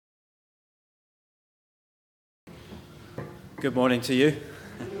Good morning to you.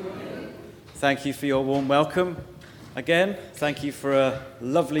 Thank you for your warm welcome again. Thank you for a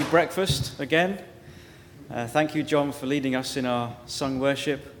lovely breakfast again. Thank you, John, for leading us in our sung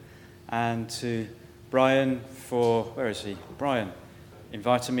worship, and to Brian for, where is he? Brian,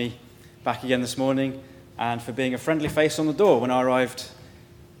 inviting me back again this morning, and for being a friendly face on the door when I arrived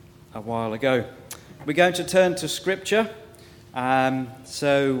a while ago. We're going to turn to Scripture.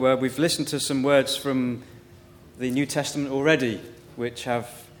 We've listened to some words from the New Testament already, which have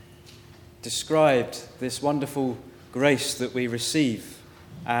described this wonderful grace that we receive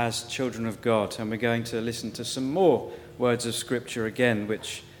as children of God. And we're going to listen to some more words of Scripture again,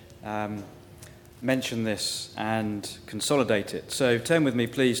 which mention this and consolidate it. So turn with me,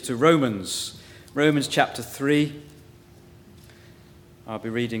 please, to Romans chapter 3. I'll be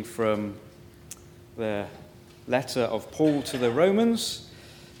reading from the letter of Paul to the Romans,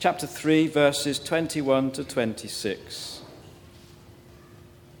 chapter 3, verses 21 to 26.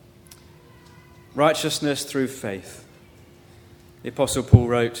 Righteousness through faith. The Apostle Paul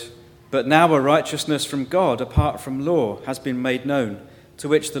wrote, "But now a righteousness from God, apart from law, has been made known, to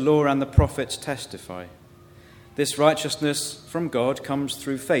which the law and the prophets testify. This righteousness from God comes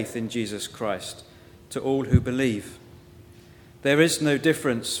through faith in Jesus Christ, to all who believe. There is no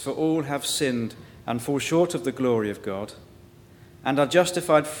difference, for all have sinned and fall short of the glory of God, and are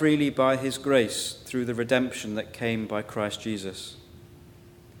justified freely by his grace through the redemption that came by Christ Jesus.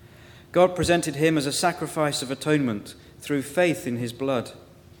 God presented him as a sacrifice of atonement through faith in his blood.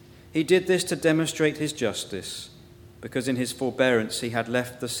 He did this to demonstrate his justice, because in his forbearance he had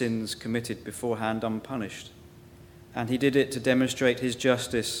left the sins committed beforehand unpunished. And he did it to demonstrate his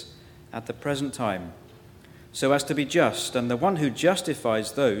justice at the present time, so as to be just and the one who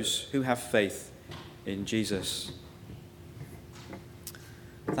justifies those who have faith in Jesus."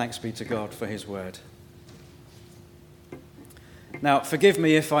 Thanks be to God for his word. Now, forgive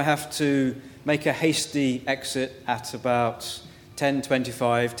me if I have to make a hasty exit at about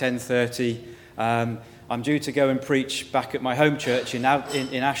 10:25, 10:30. I'm due to go and preach back at my home church in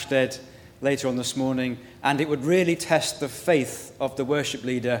Ashtead later on this morning, and it would really test the faith of the worship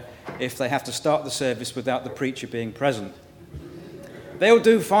leader if they have to start the service without the preacher being present. They'll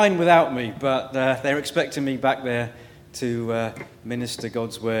do fine without me, but they're expecting me back there to minister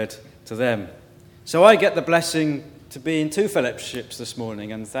God's word to them. So I get the blessing to be in two fellowships this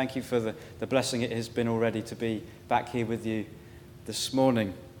morning, and thank you for the blessing it has been already to be back here with you this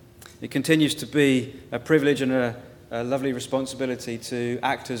morning. It continues to be a privilege and a lovely responsibility to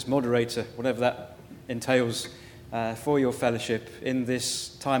act as moderator, whatever that entails, for your fellowship in this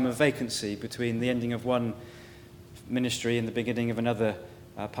time of vacancy between the ending of one ministry and the beginning of another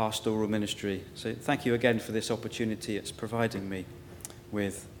pastoral ministry. So thank you again for this opportunity it's providing me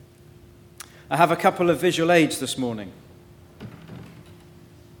with. I have a couple of visual aids this morning.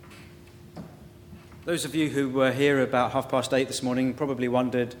 Those of you who were here about 8:30 this morning probably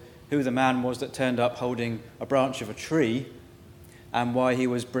wondered who the man was that turned up holding a branch of a tree and why he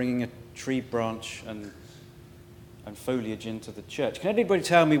was bringing a tree branch and foliage into the church. Can anybody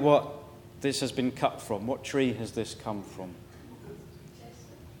tell me what this has been cut from? What tree has this come from?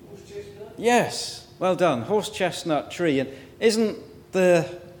 Horse chestnut? Yes, well done. Horse chestnut tree. And isn't the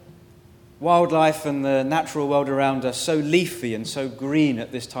wildlife and the natural world around us so leafy and so green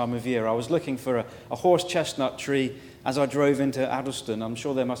at this time of year? I was looking for a horse chestnut tree as I drove into Addleston. I'm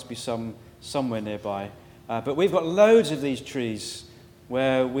sure there must be some somewhere nearby. But we've got loads of these trees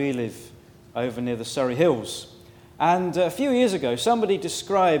where we live over near the Surrey Hills. And a few years ago, somebody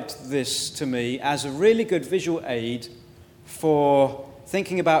described this to me as a really good visual aid for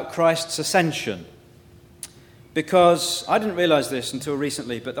thinking about Christ's ascension. Because I didn't realize this until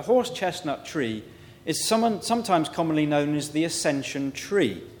recently, but the horse chestnut tree is sometimes commonly known as the ascension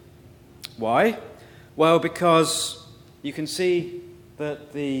tree. Why? Well, because you can see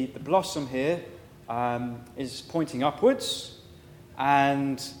that the blossom here is pointing upwards,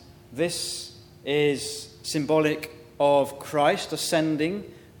 and this is symbolic of Christ ascending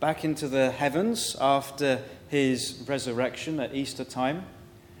back into the heavens after his resurrection at Easter time.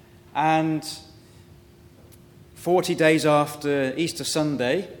 And 40 days after Easter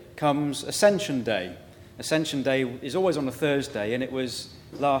Sunday comes Ascension Day. Ascension Day is always on a Thursday, and it was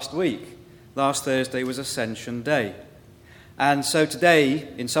last week. Last Thursday was Ascension Day. And so today,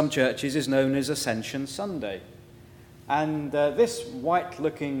 in some churches, is known as Ascension Sunday. And this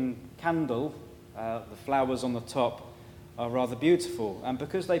white-looking candle, the flowers on the top, are rather beautiful. And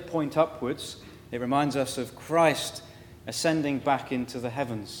because they point upwards, it reminds us of Christ ascending back into the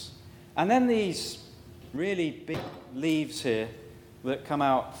heavens. And then these really big leaves here that come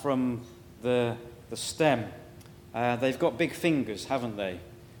out from the stem They've got big fingers, haven't they?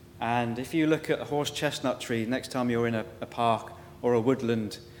 And if you look at a horse chestnut tree next time you're in a park or a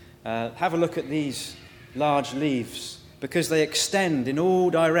woodland, have a look at these large leaves, because they extend in all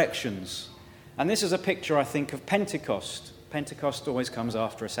directions. And this is a picture, I think, of Pentecost. Pentecost always comes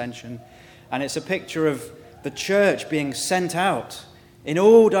after Ascension. And it's a picture of the church being sent out in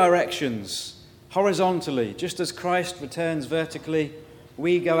all directions, horizontally. Just as Christ returns vertically,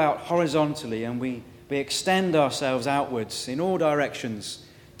 we go out horizontally, and we extend ourselves outwards in all directions,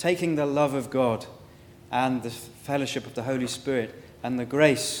 taking the love of God and the fellowship of the Holy Spirit and the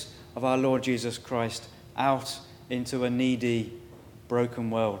grace of our Lord Jesus Christ out into a needy, broken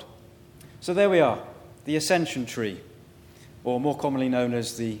world. So there we are, the Ascension tree, or more commonly known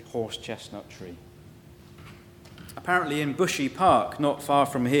as the horse chestnut tree. Apparently in Bushy Park, not far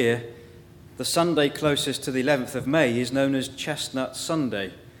from here, the Sunday closest to the 11th of May is known as Chestnut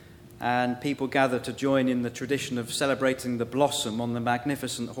Sunday, and people gather to join in the tradition of celebrating the blossom on the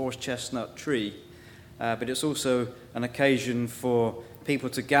magnificent horse chestnut tree. But it's also an occasion for people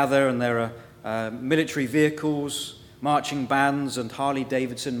to gather, and there are military vehicles, marching bands, and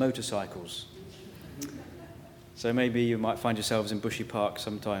Harley-Davidson motorcycles. So maybe you might find yourselves in Bushy Park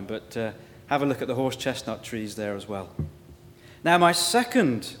sometime, but have a look at the horse chestnut trees there as well. Now, my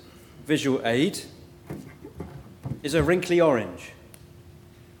second visual aid is a wrinkly orange.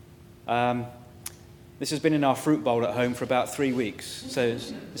 This has been in our fruit bowl at home for about 3 weeks, so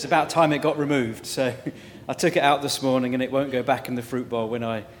it's about time it got removed. So I took it out this morning, and it won't go back in the fruit bowl when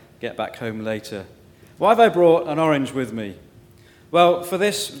I get back home later. Why have I brought an orange with me? Well, for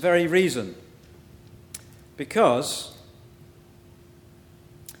this very reason. Because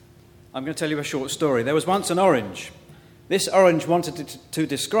I'm going to tell you a short story. There was once an orange. This orange wanted to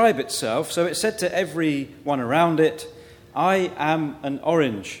describe itself, so it said to everyone around it, "I am an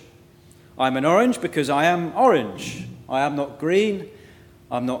orange. I'm an orange because I am orange. I am not green,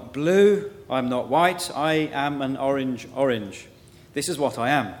 I'm not blue, I'm not white, I am an orange. This is what I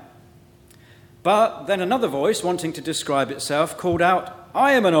am." But then another voice, wanting to describe itself, called out,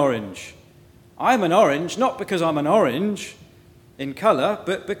 "I am an orange. I'm an orange not because I'm an orange in colour,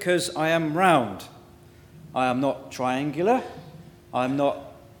 but because I am round. I am not triangular, I'm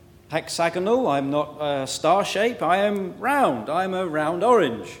not hexagonal, I'm not star shape, I am round. I'm a round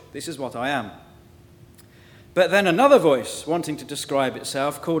orange. This is what I am." But then another voice, wanting to describe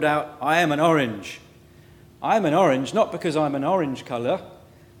itself, called out, "I am an orange. I'm an orange not because I'm an orange colour,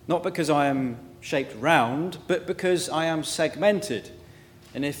 not because I am shaped round, but because I am segmented.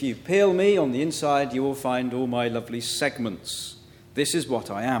 And if you peel me on the inside, you will find all my lovely segments. This is what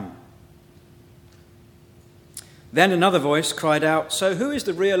I am." Then another voice cried out, "So who is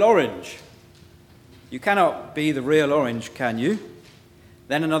the real orange? You cannot be the real orange, can you?"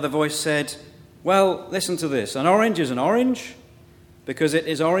 Then another voice said, "Well, listen to this. An orange is an orange because it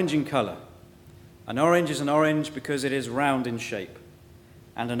is orange in colour. An orange is an orange because it is round in shape.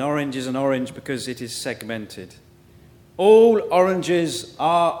 And an orange is an orange because it is segmented. All oranges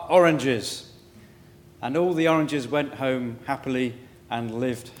are oranges." And all the oranges went home happily and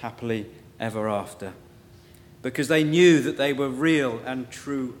lived happily ever after, because they knew that they were real and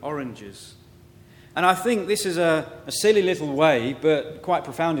true oranges. And I think this is a silly little way, but quite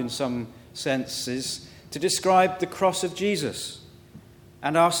profound in some senses, to describe the cross of Jesus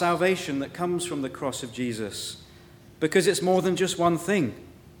and our salvation that comes from the cross of Jesus, because it's more than just one thing.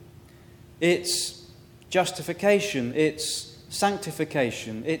 It's justification, it's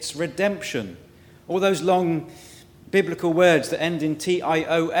sanctification, it's redemption, all those long biblical words that end in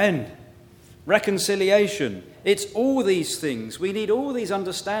T-I-O-N, reconciliation. It's all these things. We need all these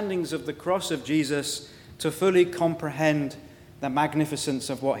understandings of the cross of Jesus to fully comprehend the magnificence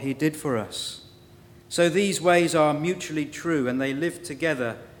of what he did for us. So these ways are mutually true, and they live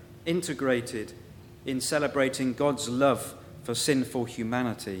together, integrated in celebrating God's love for sinful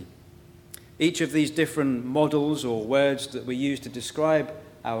humanity. Each of these different models or words that we use to describe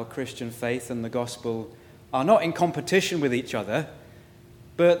our Christian faith and the gospel are not in competition with each other,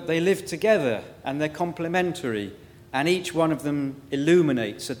 but they live together and they're complementary, and each one of them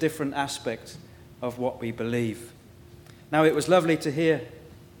illuminates a different aspect of what we believe. Now, it was lovely to hear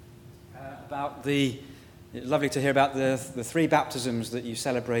about the three baptisms that you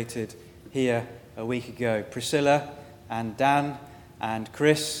celebrated here a week ago. Priscilla and Dan and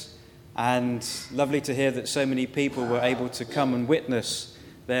Chris. And lovely to hear that so many people were able to come and witness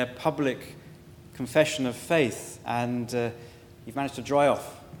their public confession of faith. And you've managed to dry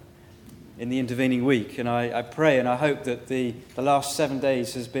off in the intervening week. And I pray and I hope that the last 7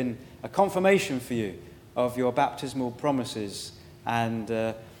 days has been a confirmation for you of your baptismal promises and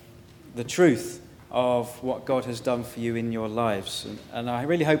the truth of what God has done for you in your lives. And I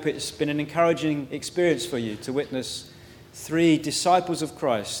really hope it's been an encouraging experience for you to witness 3 disciples of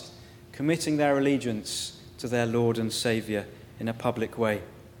Christ committing their allegiance to their Lord and Saviour in a public way.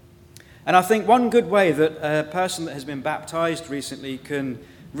 And I think one good way that a person that has been baptized recently can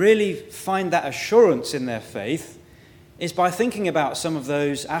really find that assurance in their faith is by thinking about some of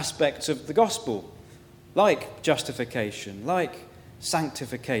those aspects of the gospel, like justification, like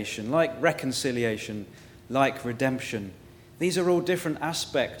sanctification, like reconciliation, like redemption. These are all different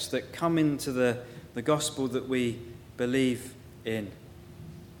aspects that come into the gospel that we believe in.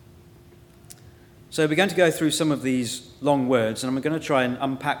 So we're going to go through some of these long words, and I'm going to try and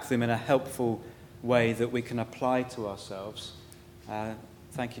unpack them in a helpful way that we can apply to ourselves.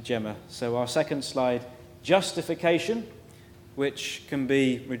 Thank you, Gemma. So our second slide, justification, which can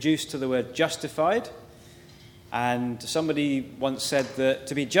be reduced to the word justified. And somebody once said that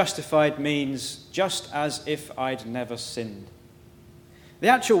to be justified means just as if I'd never sinned. The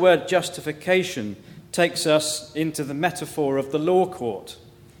actual word justification takes us into the metaphor of the law court.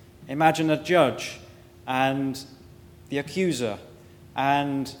 Imagine a judge and the accuser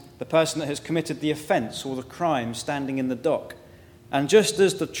and the person that has committed the offence or the crime standing in the dock. And just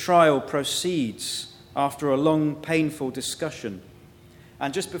as the trial proceeds after a long, painful discussion,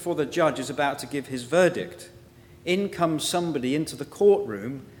 and just before the judge is about to give his verdict, in comes somebody into the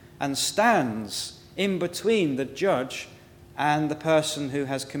courtroom and stands in between the judge and the person who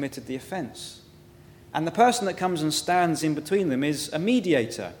has committed the offence. And the person that comes and stands in between them is a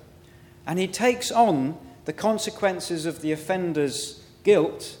mediator. And he takes on the consequences of the offender's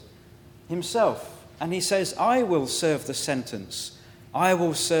guilt himself. And he says, I will serve the sentence. I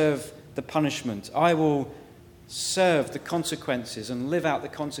will serve the punishment. I will serve the consequences and live out the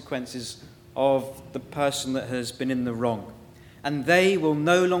consequences of the person that has been in the wrong. And they will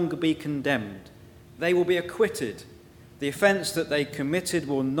no longer be condemned. They will be acquitted. The offence that they committed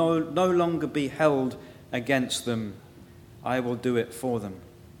will no longer be held against them. I will do it for them.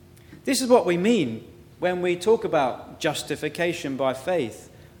 This is what we mean when we talk about justification by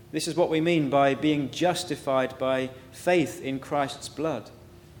faith. This is what we mean by being justified by faith in Christ's blood.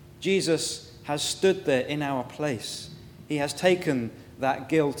 Jesus has stood there in our place. He has taken that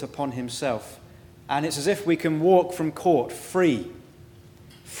guilt upon himself. And it's as if we can walk from court free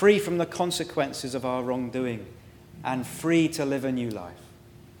from the consequences of our wrongdoing, and free to live a new life.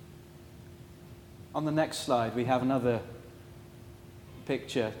 On the next slide, we have another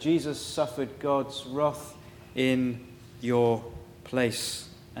picture. Jesus suffered God's wrath in your place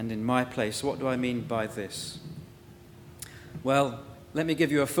and in my place. What do I mean by this? Well, let me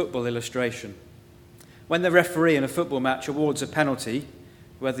give you a football illustration. When the referee in a football match awards a penalty,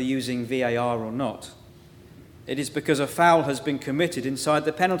 whether using VAR or not, it is because a foul has been committed inside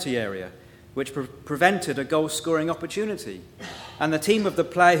the penalty area, which prevented a goal-scoring opportunity. And the team of the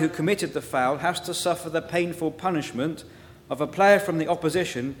player who committed the foul has to suffer the painful punishment of a player from the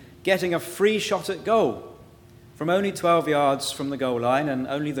opposition getting a free shot at goal from only 12 yards from the goal line and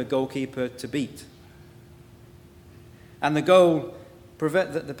only the goalkeeper to beat. And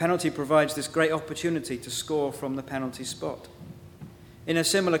the penalty provides this great opportunity to score from the penalty spot. In a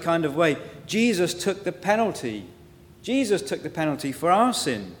similar kind of way, Jesus took the penalty. Jesus took the penalty for our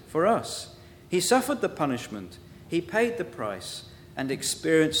sin, for us. He suffered the punishment. He paid the price and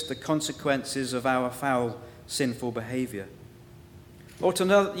experienced the consequences of our foul, sinful behaviour. Or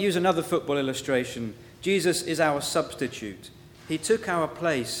to use another football illustration, Jesus is our substitute. He took our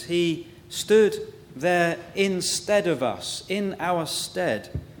place. He stood there instead of us, in our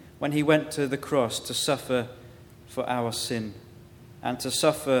stead, when he went to the cross to suffer for our sin and to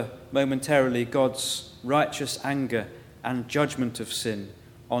suffer momentarily God's righteous anger and judgment of sin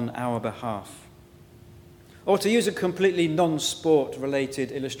on our behalf. Or to use a completely non-sport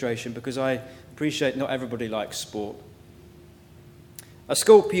related illustration, because I appreciate not everybody likes sport. A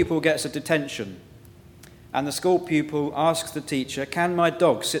school pupil gets a detention, and the school pupil asks the teacher, "Can my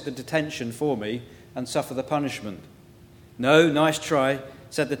dog sit the detention for me and suffer the punishment?" "No, nice try,"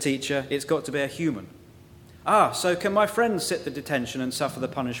 said the teacher. "It's got to be a human." "Ah, so can my friend sit the detention and suffer the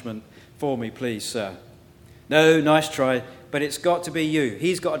punishment for me, please, sir?" "No, nice try, but it's got to be you.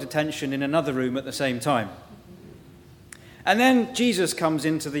 He's got a detention in another room at the same time." And then Jesus comes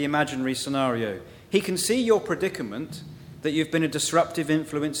into the imaginary scenario. He can see your predicament, that you've been a disruptive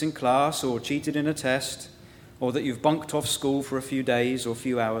influence in class or cheated in a test, or that you've bunked off school for a few days or a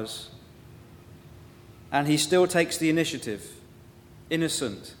few hours. And he still takes the initiative,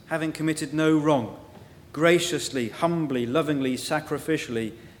 innocent, having committed no wrong, graciously, humbly, lovingly,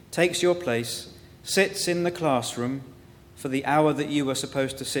 sacrificially takes your place, sits in the classroom for the hour that you were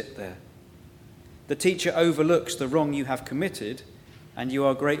supposed to sit there. The teacher overlooks the wrong you have committed, and you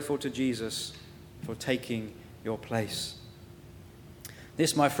are grateful to Jesus for taking your place.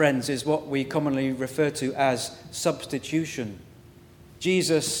 This, my friends, is what we commonly refer to as substitution.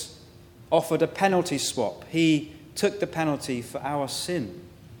 Jesus offered a penalty swap. He took the penalty for our sin.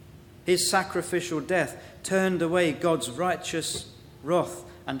 His sacrificial death turned away God's righteous wrath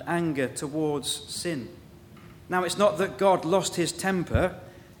and anger towards sin. Now, it's not that God lost his temper.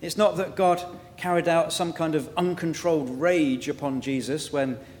 It's not that God carried out some kind of uncontrolled rage upon Jesus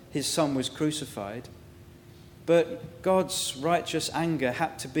when his son was crucified. But God's righteous anger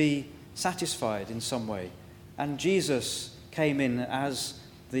had to be satisfied in some way. And Jesus came in as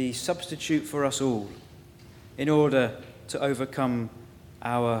the substitute for us all in order to overcome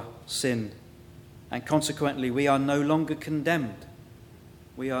our sin. And consequently, we are no longer condemned.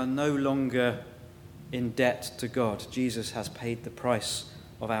 We are no longer in debt to God. Jesus has paid the price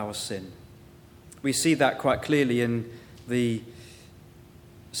of our sin. We see that quite clearly in the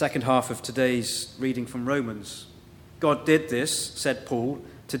second half of today's reading from Romans. God did this, said Paul,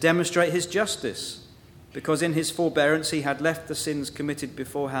 to demonstrate his justice, because in his forbearance he had left the sins committed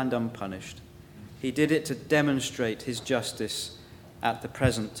beforehand unpunished. He did it to demonstrate his justice at the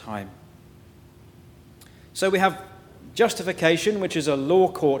present time. So we have justification, which is a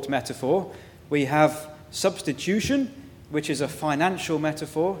law court metaphor. We have substitution, which is a financial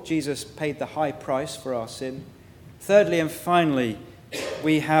metaphor. Jesus paid the high price for our sin. Thirdly and finally,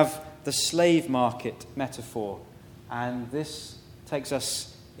 we have the slave market metaphor. And this takes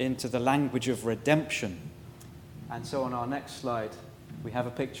us into the language of redemption. And so on our next slide, we have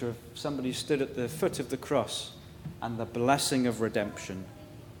a picture of somebody who stood at the foot of the cross and the blessing of redemption.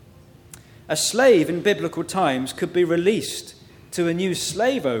 A slave in biblical times could be released to a new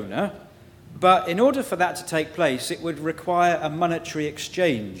slave owner, but in order for that to take place, it would require a monetary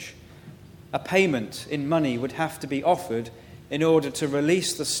exchange. A payment in money would have to be offered in order to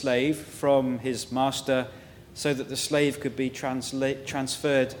release the slave from his master so that the slave could be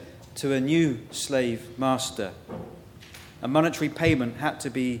transferred to a new slave master. A monetary payment had to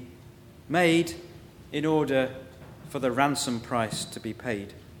be made in order for the ransom price to be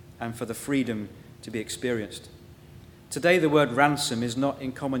paid and for the freedom to be experienced. Today, the word ransom is not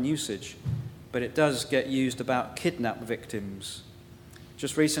in common usage, but it does get used about kidnap victims.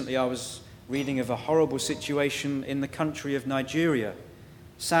 Just recently, I was reading of a horrible situation in the country of Nigeria,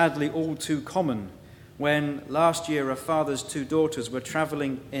 sadly all too common, when last year a father's two daughters were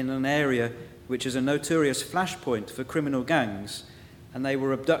travelling in an area which is a notorious flashpoint for criminal gangs, and they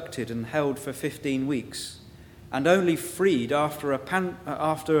were abducted and held for 15 weeks, and only freed after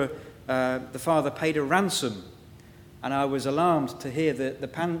the father paid a ransom. And I was alarmed to hear that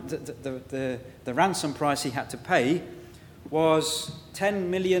the ransom price he had to pay was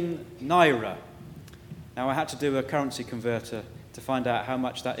 10 million naira. Now, I had to do a currency converter to find out how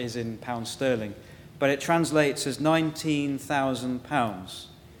much that is in pounds sterling, but it translates as £19,000.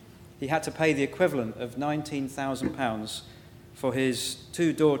 He had to pay the equivalent of £19,000 for his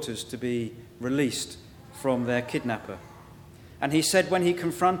two daughters to be released from their kidnapper. And he said when he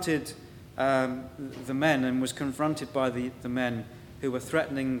confronted the men and was confronted by the men who were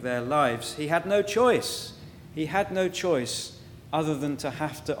threatening their lives, he had no choice. He had no choice other than to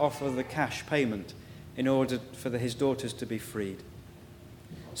have to offer the cash payment in order for his daughters to be freed.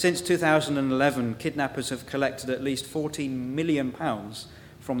 Since 2011, kidnappers have collected at least £14 million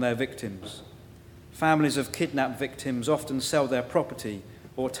from their victims. Families of kidnapped victims often sell their property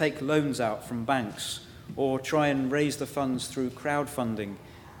or take loans out from banks or try and raise the funds through crowdfunding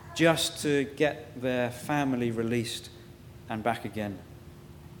just to get their family released and back again.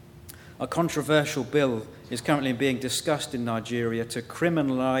 A controversial bill is currently being discussed in Nigeria to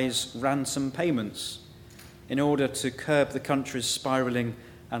criminalise ransom payments in order to curb the country's spiralling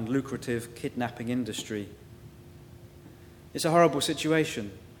and lucrative kidnapping industry. It's a horrible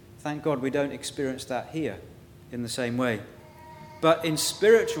situation. Thank God we don't experience that here in the same way. But in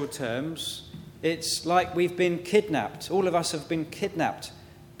spiritual terms, it's like we've been kidnapped. All of us have been kidnapped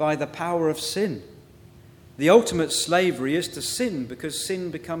by the power of sin. The ultimate slavery is to sin because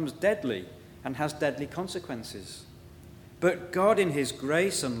sin becomes deadly and has deadly consequences. But God, in his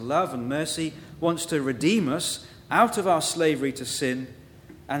grace and love and mercy, wants to redeem us out of our slavery to sin,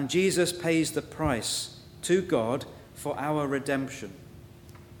 and Jesus pays the price to God for our redemption.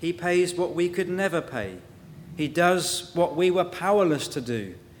 He pays what we could never pay. He does what we were powerless to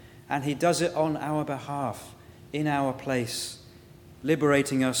do, and he does it on our behalf, in our place,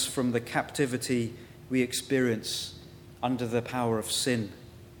 liberating us from the captivity we experience under the power of sin.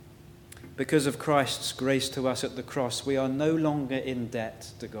 Because of Christ's grace to us at the cross, we are no longer in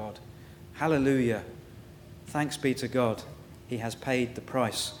debt to God. Hallelujah. Thanks be to God. He has paid the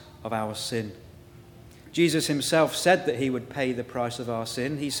price of our sin. Jesus himself said that he would pay the price of our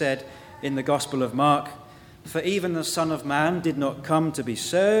sin. He said in the Gospel of Mark, "For even the Son of Man did not come to be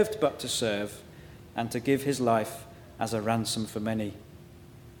served, but to serve, and to give his life as a ransom for many."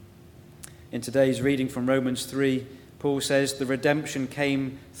 In today's reading from Romans 3, Paul says, "The redemption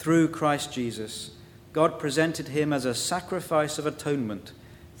came through Christ Jesus. God presented him as a sacrifice of atonement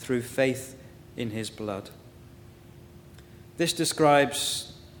through faith in his blood." This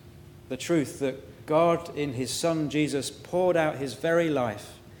describes the truth that God in his Son Jesus poured out his very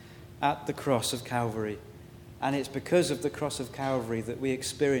life at the cross of Calvary. And it's because of the cross of Calvary that we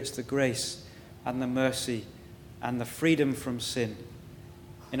experience the grace and the mercy and the freedom from sin.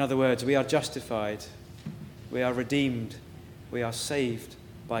 In other words, we are justified, we are redeemed, we are saved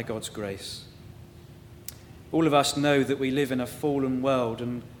by God's grace. All of us know that we live in a fallen world,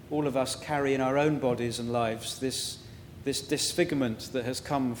 and all of us carry in our own bodies and lives this disfigurement that has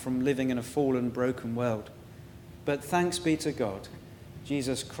come from living in a fallen, broken world. But thanks be to God,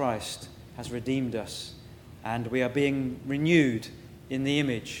 Jesus Christ has redeemed us, and we are being renewed in the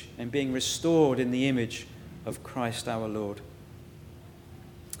image and being restored in the image of Christ our Lord.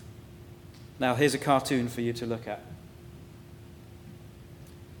 Now, here's a cartoon for you to look at.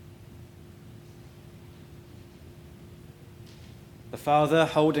 The father,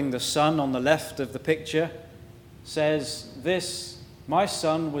 holding the son on the left of the picture, says, "This, my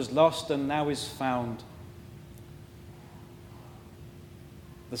son, was lost and now is found."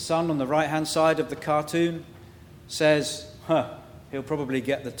 The son on the right-hand side of the cartoon says, he'll probably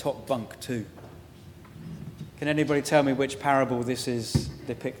get the top bunk too. Can anybody tell me which parable this is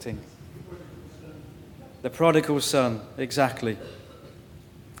depicting? The prodigal son, exactly.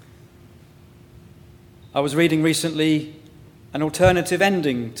 I was reading recently an alternative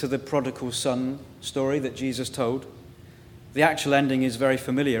ending to the prodigal son story that Jesus told. The actual ending is very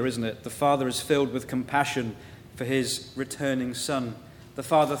familiar, isn't it? The father is filled with compassion for his returning son. The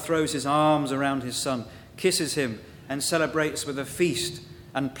father throws his arms around his son, kisses him, and celebrates with a feast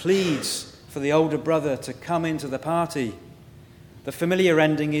and pleads for the older brother to come into the party. The familiar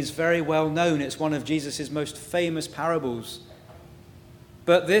ending is very well known. It's one of Jesus' most famous parables.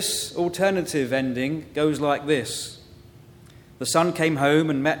 But this alternative ending goes like this. The son came home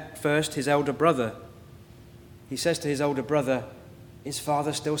and met first his elder brother. He says to his older brother, "Is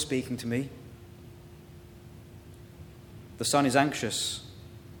father still speaking to me?" The son is anxious,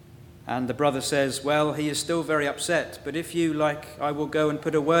 and the brother says, "Well, he is still very upset, but if you like, I will go and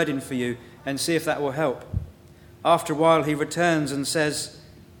put a word in for you and see if that will help." After a while, he returns and says,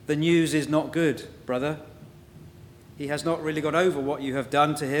 "The news is not good, brother. He has not really got over what you have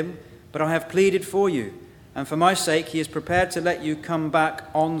done to him, but I have pleaded for you, and for my sake he is prepared to let you come back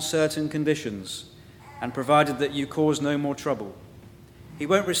on certain conditions, and provided that you cause no more trouble. He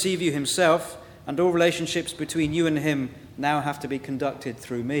won't receive you himself, and all relationships between you and him now have to be conducted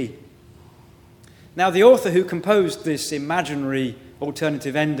through me." Now, the author who composed this imaginary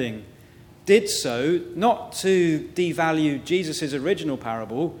alternative ending did so not to devalue Jesus' original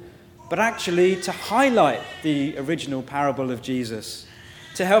parable, but actually to highlight the original parable of Jesus,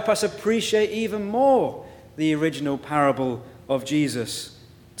 to help us appreciate even more the original parable of Jesus,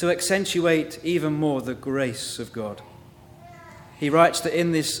 to accentuate even more the grace of God. He writes that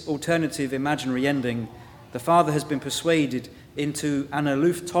in this alternative imaginary ending, the father has been persuaded into an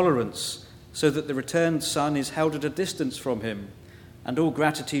aloof tolerance so that the returned son is held at a distance from him, and all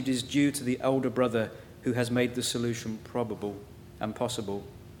gratitude is due to the older brother who has made the solution probable and possible.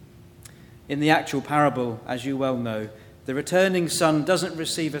 In the actual parable, as you well know, the returning son doesn't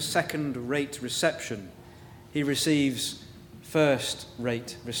receive a second-rate reception. He receives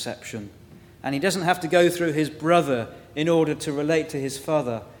first-rate reception. And he doesn't have to go through his brother in order to relate to his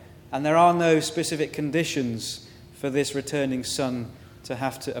father. And there are no specific conditions for this returning son to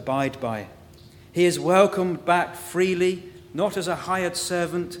have to abide by. He is welcomed back freely, not as a hired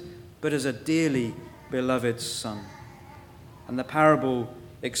servant, but as a dearly beloved son. And the parable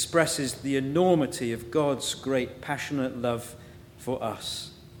expresses the enormity of God's great passionate love for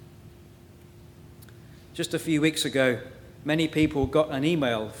us. Just a few weeks ago, many people got an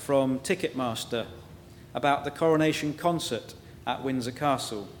email from Ticketmaster about the coronation concert at Windsor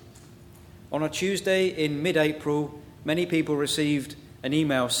Castle. On a Tuesday in mid-April, many people received an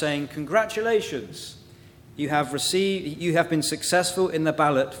email saying, "Congratulations, you have been successful in the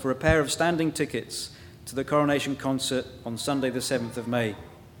ballot for a pair of standing tickets to the coronation concert on Sunday the 7th of May.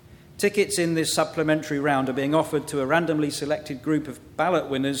 Tickets in this supplementary round are being offered to a randomly selected group of ballot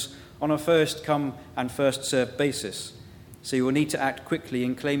winners on a first-come and first-served basis. so you will need to act quickly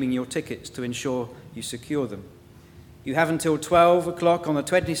in claiming your tickets to ensure you secure them. You have until 12 o'clock on the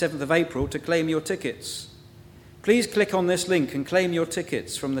 27th of April to claim your tickets. Please click on this link and claim your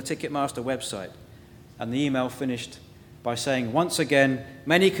tickets from the Ticketmaster website." And the email finished by saying, "Once again,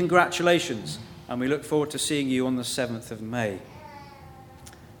 many congratulations, and we look forward to seeing you on the 7th of May."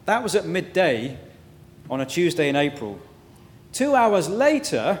 That was at midday on a Tuesday in April. 2 hours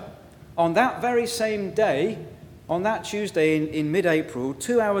later, on that very same day, on that Tuesday in mid-April,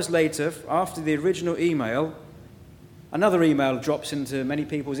 2 hours later, after the original email, another email drops into many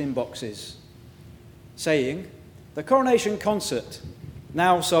people's inboxes saying, "The Coronation Concert,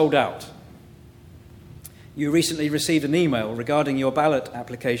 now sold out." You recently received an email regarding your ballot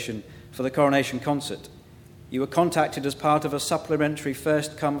application for the Coronation Concert. You were contacted as part of a supplementary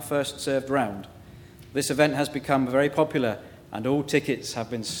first-come, first-served round. This event has become very popular and all tickets have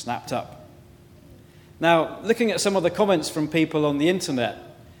been snapped up. Now, looking at some of the comments from people on the internet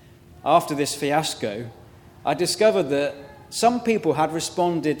after this fiasco, I discovered that some people had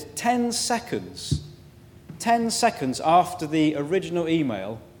responded 10 seconds after the original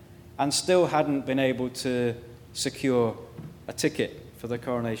email and still hadn't been able to secure a ticket for the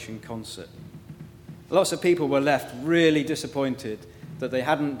Coronation Concert. Lots of people were left really disappointed that they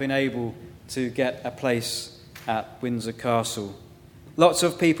hadn't been able to get a place at Windsor Castle. Lots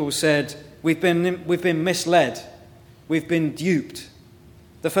of people said, we've been misled, we've been duped.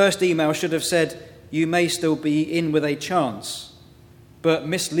 The first email should have said, "You may still be in with a chance," but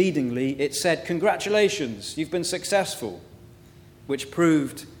misleadingly it said, "Congratulations, you've been successful," which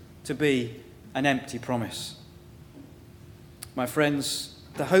proved to be an empty promise. My friends,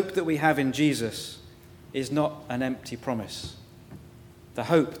 the hope that we have in Jesus is not an empty promise. The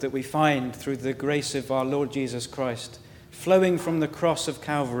hope that we find through the grace of our Lord Jesus Christ, flowing from the cross of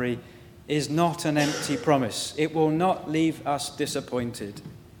Calvary, is not an empty promise. It will not leave us disappointed.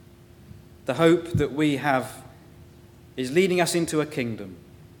 The hope that we have is leading us into a kingdom.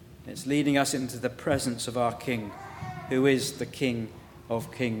 It's leading us into the presence of our King, who is the King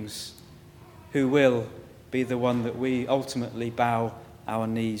of Kings, who will be the one that we ultimately bow our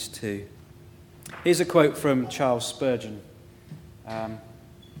knees to. Here's a quote from Charles Spurgeon,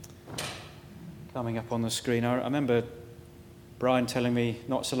 coming up on the screen. I remember Brian telling me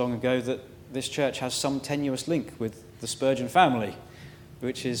not so long ago that this church has some tenuous link with the Spurgeon family,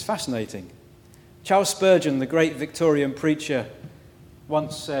 which is fascinating. Charles Spurgeon, the great Victorian preacher,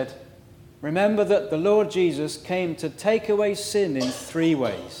 once said, "Remember that the Lord Jesus came to take away sin in 3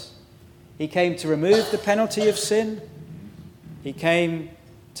 ways. He came to remove the penalty of sin, he came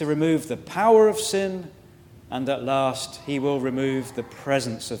to remove the power of sin, and at last he will remove the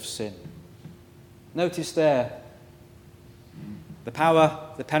presence of sin." Notice there, the power,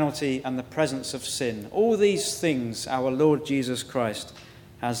 the penalty, and the presence of sin. All these things our Lord Jesus Christ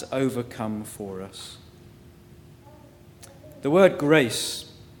has overcome for us. The word grace,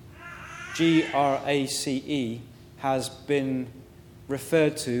 G-R-A-C-E, has been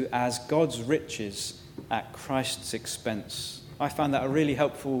referred to as God's riches at Christ's expense. I found that a really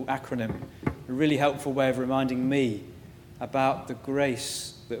helpful acronym, a really helpful way of reminding me about the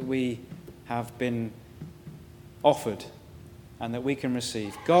grace that we have been offered and that we can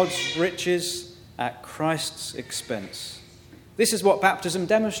receive. God's riches at Christ's expense. This is what baptism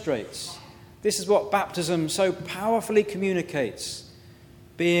demonstrates. This is what baptism so powerfully communicates.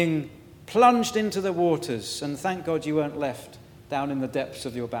 Being plunged into the waters, and thank God you weren't left down in the depths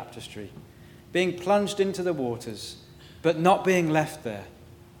of your baptistry. Being plunged into the waters, but not being left there.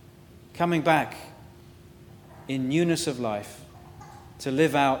 Coming back in newness of life to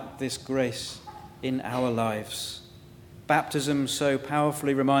live out this grace in our lives. Baptism so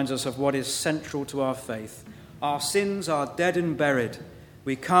powerfully reminds us of what is central to our faith. Our sins are dead and buried.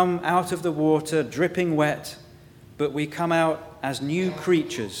 We come out of the water dripping wet, but we come out as new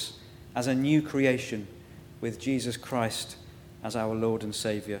creatures, as a new creation, with Jesus Christ as our Lord and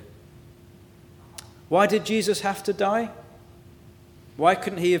Saviour. Why did Jesus have to die? Why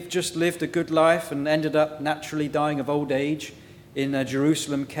couldn't he have just lived a good life and ended up naturally dying of old age in a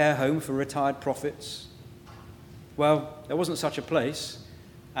Jerusalem care home for retired prophets? Well, there wasn't such a place,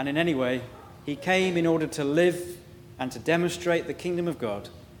 and in any way, he came in order to live and to demonstrate the kingdom of God,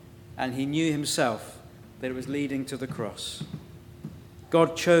 and he knew himself that it was leading to the cross.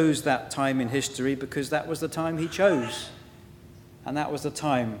 God chose that time in history because that was the time he chose, and that was the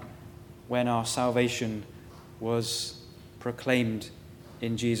time when our salvation was proclaimed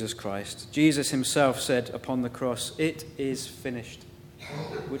in Jesus Christ. Jesus himself said upon the cross, "It is finished,"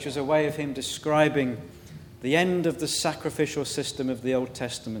 which is a way of him describing the end of the sacrificial system of the Old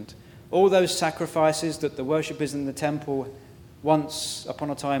Testament, All those sacrifices that the worshippers in the temple once upon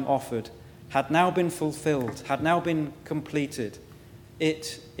a time offered had now been fulfilled, had now been completed.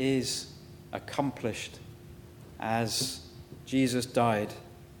 It is accomplished. As Jesus died,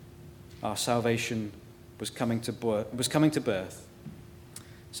 our salvation was coming to birth.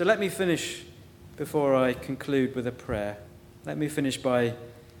 So let me finish, before I conclude, with a prayer. Let me finish by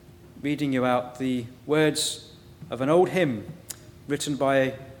reading you out the words of an old hymn written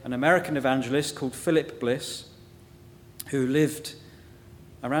by an American evangelist called Philip Bliss, who lived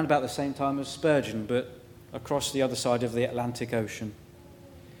around about the same time as Spurgeon, but across the other side of the Atlantic Ocean.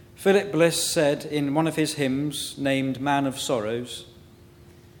 Philip Bliss said in one of his hymns named Man of Sorrows,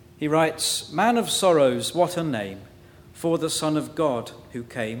 he writes, "Man of sorrows, what a name for the Son of God who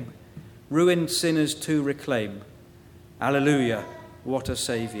came, ruined sinners to reclaim. Alleluia, what a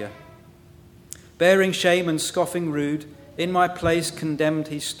Saviour. Bearing shame and scoffing rude, in my place condemned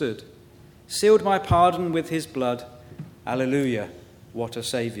he stood, sealed my pardon with his blood. Alleluia, what a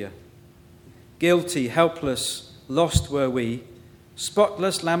Saviour. Guilty, helpless, lost were we,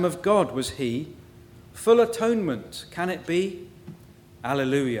 spotless Lamb of God was he. Full atonement, can it be?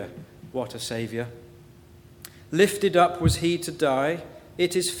 Alleluia, what a Saviour. Lifted up was he to die,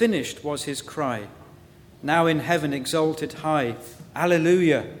 it is finished was his cry. Now in heaven exalted high,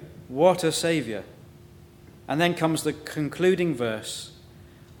 Alleluia, what a Saviour." And then comes the concluding verse.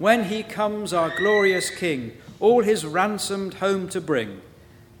 "When he comes, our glorious King, all his ransomed home to bring,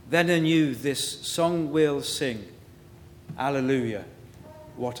 then anew this song we'll sing. Alleluia,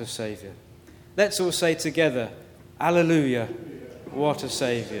 what a Saviour." Let's all say together, Alleluia, what a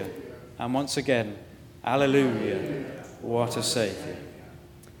Saviour. And once again, Alleluia, what a Saviour.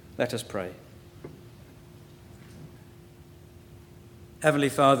 Let us pray. Heavenly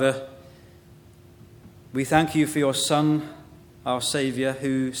Father, we thank you for your Son, our Saviour,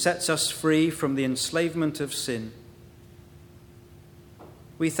 who sets us free from the enslavement of sin.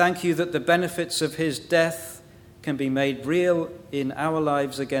 We thank you that the benefits of his death can be made real in our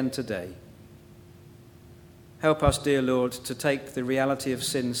lives again today. Help us, dear Lord, to take the reality of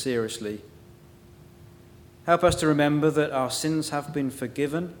sin seriously. Help us to remember that our sins have been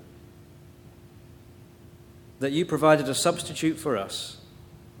forgiven, that you provided a substitute for us,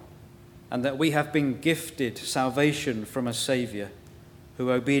 and that we have been gifted salvation from a Saviour who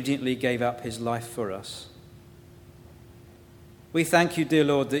obediently gave up his life for us. We thank you, dear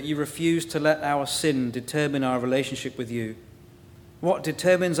Lord, that you refuse to let our sin determine our relationship with you. What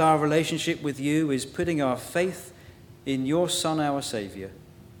determines our relationship with you is putting our faith in your Son, our Saviour.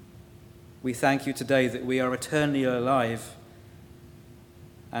 We thank you today that we are eternally alive,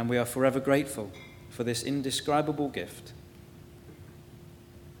 and we are forever grateful for this indescribable gift.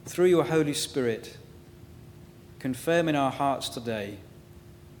 Through your Holy Spirit, confirm in our hearts today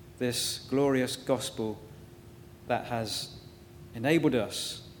this glorious gospel that has enabled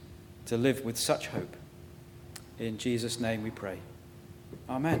us to live with such hope. In Jesus' name we pray.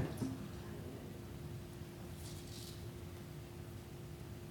 Amen.